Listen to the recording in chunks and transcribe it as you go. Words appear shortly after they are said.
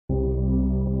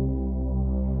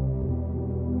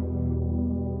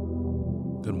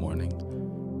Good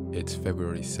morning. It's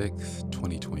February 6th,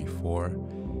 2024,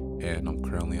 and I'm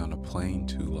currently on a plane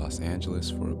to Los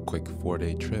Angeles for a quick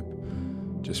 4-day trip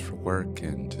just for work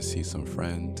and to see some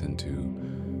friends and to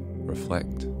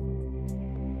reflect.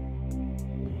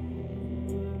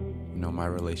 My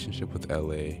relationship with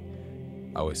LA,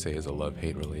 I always say, is a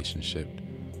love-hate relationship.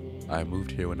 I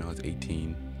moved here when I was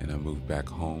 18 and I moved back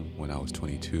home when I was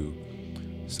 22.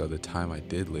 So the time I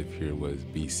did live here was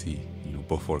BC,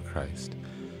 before Christ.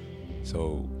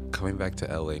 So coming back to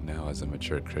LA now as a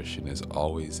mature Christian is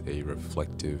always a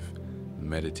reflective,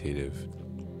 meditative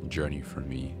journey for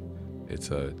me.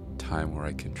 It's a time where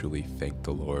I can truly thank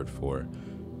the Lord for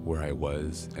where I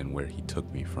was and where He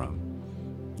took me from.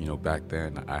 Back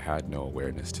then I had no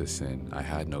awareness to sin. I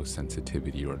had no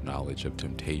sensitivity or knowledge of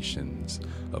temptations,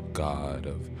 of God,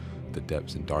 of the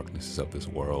depths and darknesses of this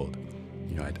world.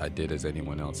 I did as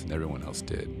anyone else and everyone else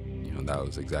did. That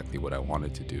was exactly what I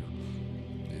wanted to do.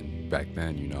 And back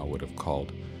then, I would have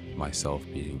called myself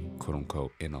being, quote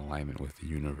unquote, in alignment with the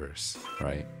universe,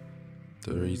 right?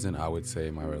 The reason I would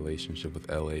say my relationship with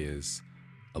LA is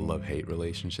a love-hate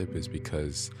relationship is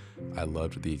because I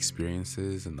loved the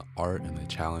experiences and the art and the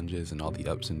challenges and all the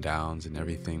ups and downs and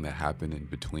everything that happened in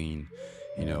between.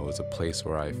 It was a place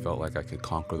where I felt like I could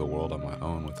conquer the world on my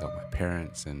own without my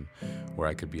parents, and where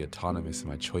I could be autonomous in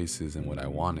my choices and what I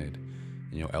wanted.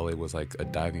 LA was like a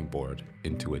diving board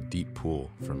into a deep pool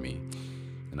for me.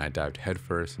 And I dived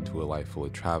headfirst into a life full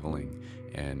of traveling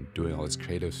and doing all this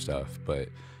creative stuff. But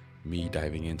me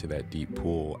diving into that deep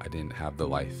pool, I didn't have the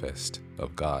life vest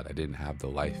of God. I didn't have the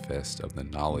life vest of the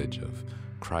knowledge of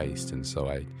Christ. And so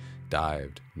I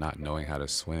dived not knowing how to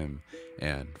swim.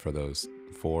 And for those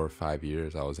 4 or 5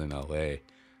 years I was in LA,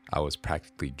 I was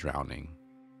practically drowning.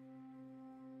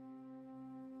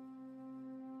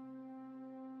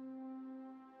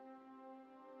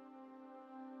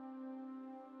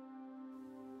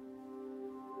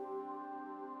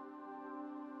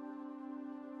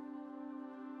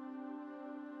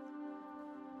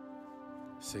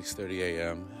 "6:30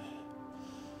 a.m.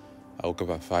 I woke up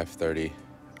at 5:30.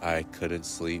 I couldn't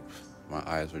sleep. My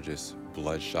eyes were just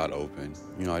bloodshot open.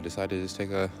 I decided to just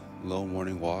take a little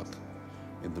morning walk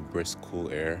in the brisk, cool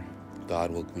air.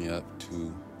 God woke me up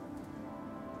to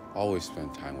always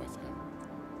spend time with Him,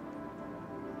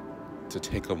 to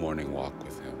take a morning walk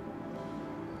with Him.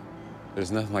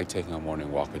 There's nothing like taking a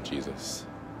morning walk with Jesus.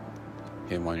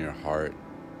 Him on your heart,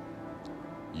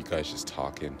 you guys just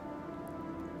talking.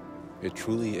 It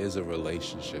truly is a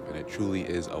relationship, and it truly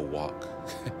is a walk.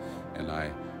 And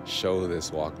I show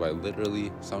this walk by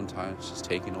literally sometimes just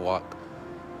taking a walk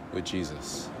with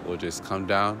Jesus. We'll just come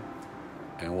down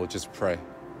and we'll just pray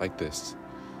like this.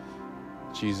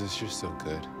 Jesus, you're so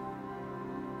good.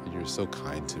 And you're so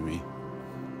kind to me.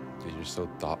 And you're so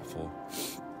thoughtful.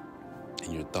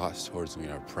 And your thoughts towards me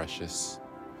are precious.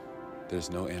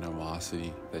 There's no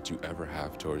animosity that you ever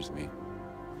have towards me.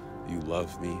 You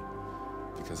love me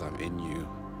because I'm in you,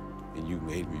 and you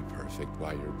made me perfect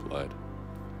by your blood.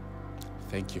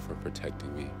 Thank you for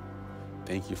protecting me.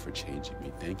 Thank you for changing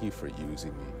me. Thank you for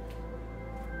using me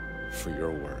for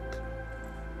your work.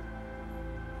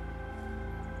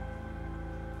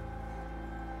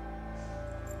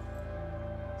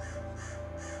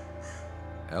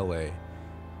 LA,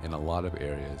 in a lot of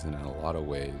areas and in a lot of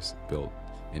ways, built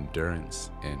endurance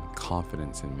and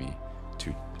confidence in me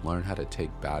to learn how to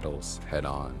take battles head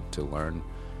on, to learn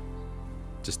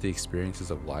just the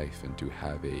experiences of life, and to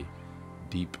have a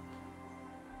deep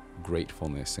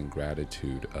gratefulness and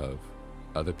gratitude of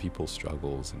other people's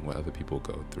struggles and what other people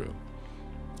go through.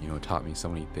 It taught me so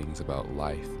many things about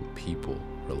life and people,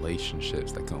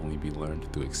 relationships that can only be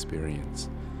learned through experience.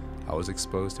 I was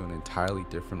exposed to an entirely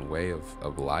different way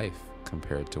of life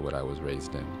compared to what I was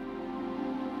raised in.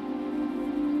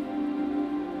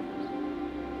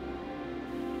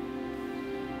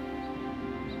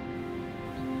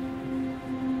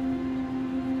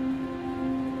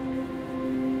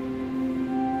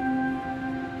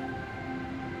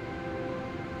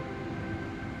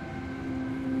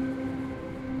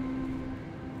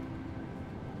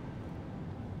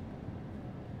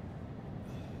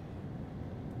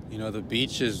 The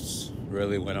beach is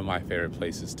really one of my favorite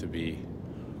places to be.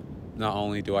 Not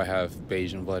only do I have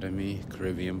Bayesian blood in me,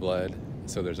 Caribbean blood,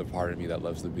 so there's a part of me that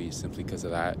loves the beach simply because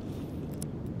of that,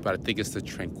 but I think it's the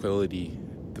tranquility,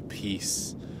 the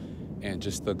peace, and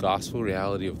just the gospel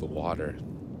reality of the water.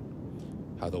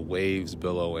 How the waves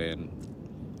billow in,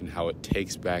 and how it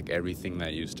takes back everything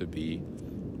that used to be.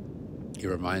 It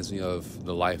reminds me of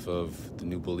the life of the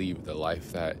new believer, the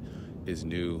life that is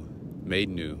new, made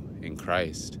new in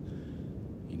Christ.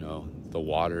 The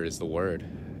water is the word,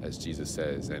 as Jesus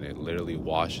says, and it literally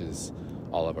washes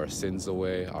all of our sins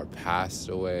away, our past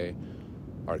away,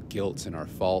 our guilt and our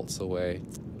faults away.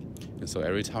 And so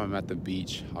every time I'm at the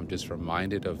beach, I'm just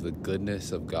reminded of the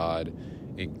goodness of God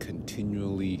in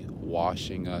continually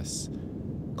washing us,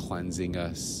 cleansing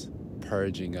us,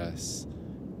 purging us,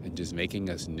 and just making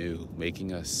us new,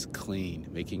 making us clean,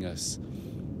 making us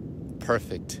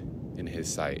perfect in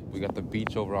His sight. We got the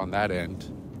beach over on that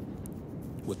end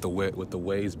with the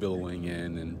waves billowing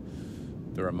in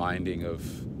and the reminding of,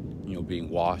 being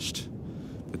washed.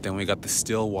 But then we got the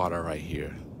still water right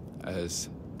here, as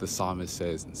the psalmist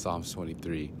says in Psalms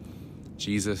 23.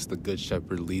 Jesus, the Good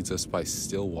Shepherd, leads us by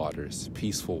still waters,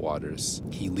 peaceful waters.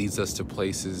 He leads us to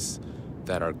places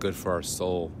that are good for our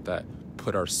soul, that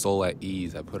put our soul at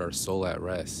ease, that put our soul at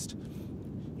rest.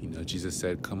 Jesus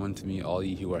said, "Come unto me, all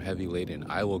ye who are heavy laden,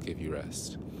 I will give you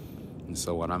rest." And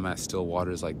so when I'm at still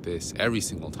waters like this, every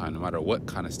single time, no matter what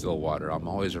kind of still water, I'm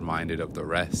always reminded of the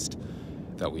rest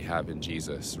that we have in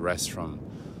Jesus. Rest from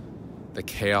the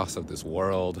chaos of this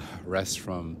world, rest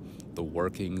from the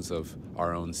workings of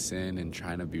our own sin and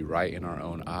trying to be right in our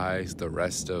own eyes. The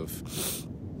rest of,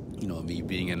 me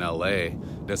being in LA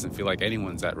doesn't feel like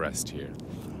anyone's at rest here.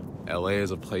 LA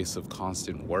is a place of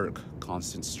constant work,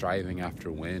 constant striving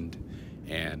after wind.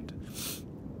 And,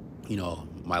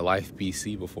 my life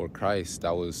BC before Christ,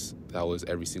 that was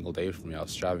every single day for me. I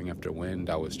was striving after wind.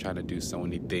 I was trying to do so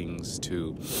many things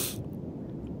to,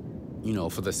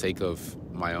 for the sake of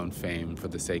my own fame, for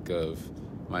the sake of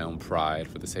my own pride,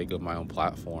 for the sake of my own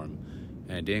platform.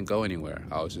 And it didn't go anywhere.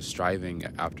 I was just striving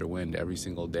after wind every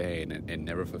single day, and it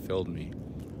never fulfilled me.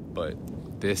 But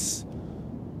this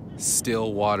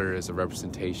still water is a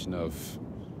representation of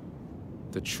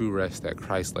the true rest that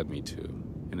Christ led me to.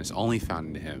 And it's only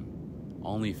found in Him.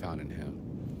 Only found in Him.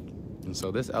 And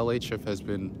so this LA trip has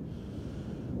been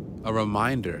a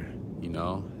reminder,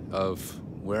 of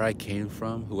where I came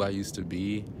from, who I used to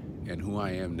be, and who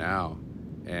I am now.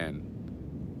 And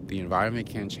the environment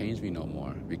can't change me no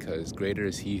more, because greater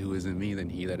is He who is in me than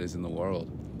he that is in the world.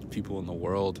 People in the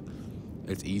world,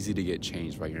 it's easy to get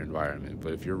changed by your environment.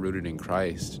 But if you're rooted in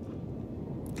Christ,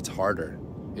 it's harder.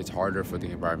 It's harder for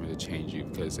the environment to change you,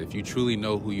 because if you truly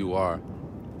know who you are,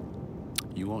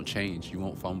 you won't change. You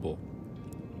won't fumble.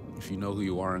 If you know who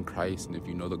you are in Christ, and if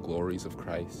you know the glories of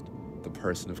Christ, the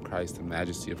person of Christ, the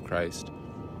majesty of Christ,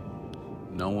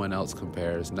 no one else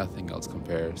compares. Nothing else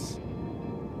compares.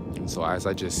 And so as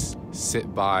I just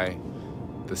sit by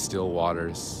the still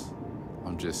waters,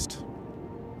 I'm just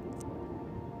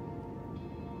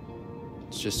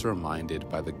reminded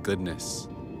by the goodness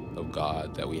of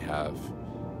God that we have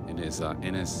in His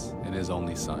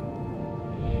only Son.